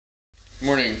Good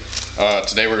morning.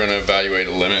 Today we're going to evaluate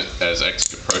a limit as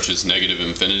x approaches negative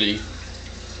infinity.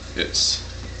 It's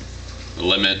the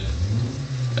limit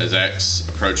as x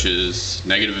approaches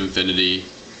negative infinity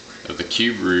of the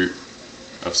cube root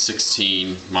of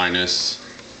 16 minus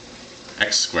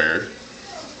x squared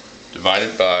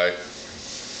divided by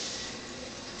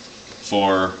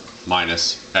 4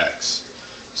 minus x.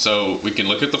 So we can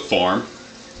look at the form,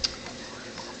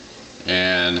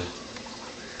 and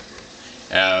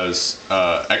as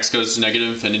x goes to negative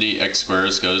infinity, x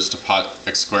squared goes to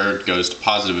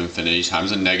positive infinity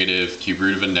times a negative. Cube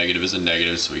root of a negative is a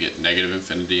negative, so we get negative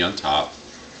infinity on top.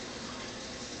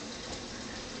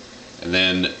 And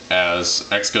then as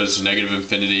x goes to negative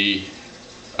infinity,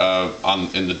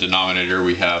 in the denominator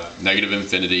we have negative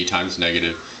infinity times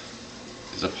negative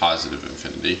is a positive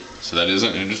infinity. So that is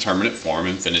an indeterminate form,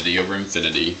 infinity over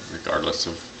infinity, regardless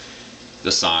of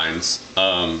the signs.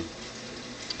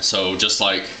 So just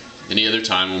like any other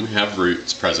time when we have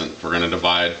roots present, we're going to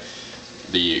divide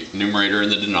the numerator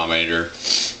and the denominator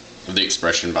of the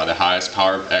expression by the highest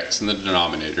power of x in the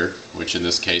denominator, which in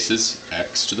this case is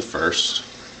x to the first.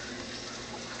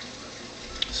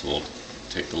 So we'll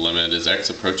take the limit as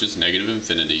x approaches negative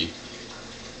infinity,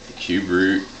 the cube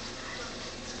root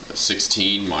of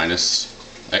 16 minus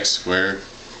x squared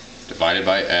divided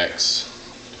by x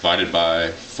divided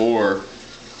by 4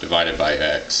 divided by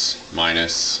x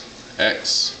minus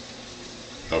x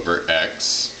over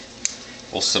x.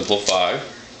 We'll simplify.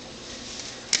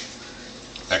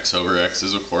 X over x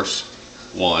is of course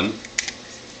 1. And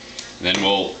then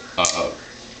we'll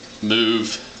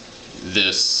move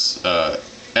this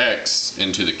x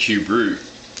into the cube root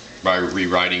by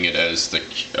rewriting it as the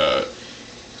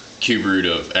cube root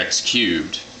of x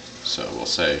cubed. So we'll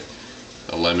say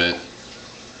the limit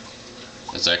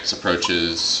as x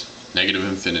approaches negative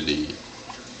infinity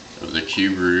of the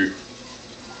cube root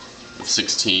of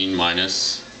 16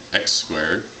 minus x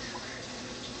squared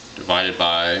divided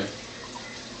by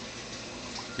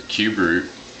the cube root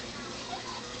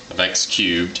of x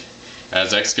cubed.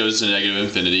 As x goes to negative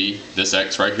infinity, this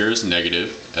x right here is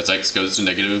negative. As x goes to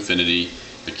negative infinity,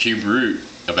 the cube root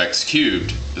of x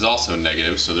cubed is also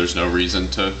negative, so there's no need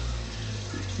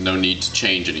to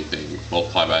change anything.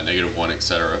 Multiply by -1,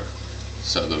 etc.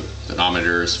 So the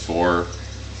denominator is 4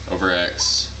 over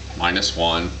x minus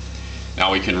 1.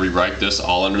 Now we can rewrite this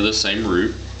all under the same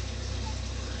root.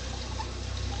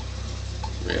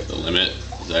 We have the limit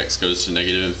as x goes to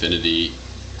negative infinity,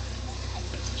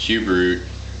 the cube root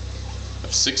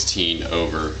of 16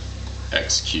 over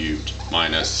x cubed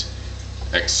minus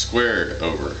x squared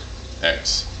over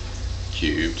x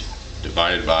cubed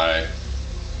divided by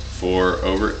 4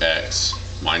 over x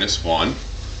minus 1.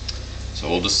 So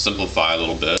we'll just simplify a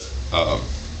little bit.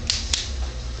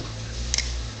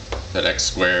 That x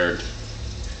squared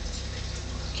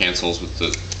cancels with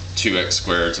the 2x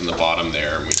squareds in the bottom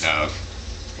there, and we have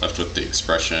left with the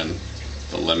expression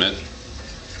the limit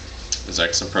as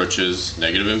x approaches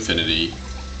negative infinity,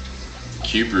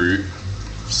 cube root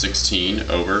of 16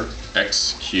 over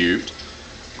x cubed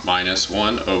minus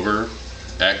 1 over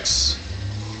x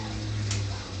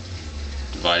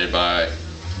divided by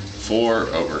 4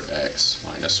 over x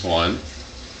minus 1.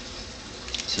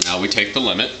 So now we take the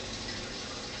limit.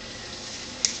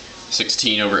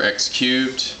 16 over x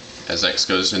cubed, as x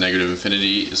goes to negative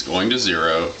infinity, is going to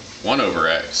 0. 1 over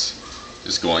x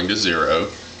is going to 0.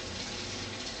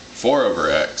 4 over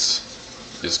x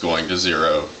is going to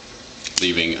 0,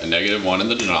 leaving a -1 in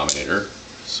the denominator.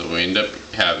 So we end up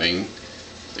having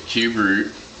the cube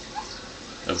root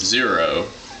of 0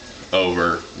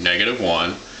 over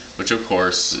 -1, which of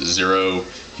course 0,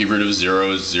 cube root of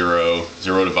 0 is 0,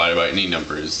 0 divided by any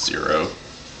number is 0,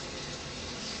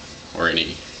 or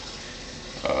any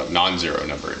non-zero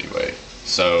number anyway.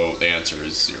 So the answer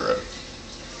is 0.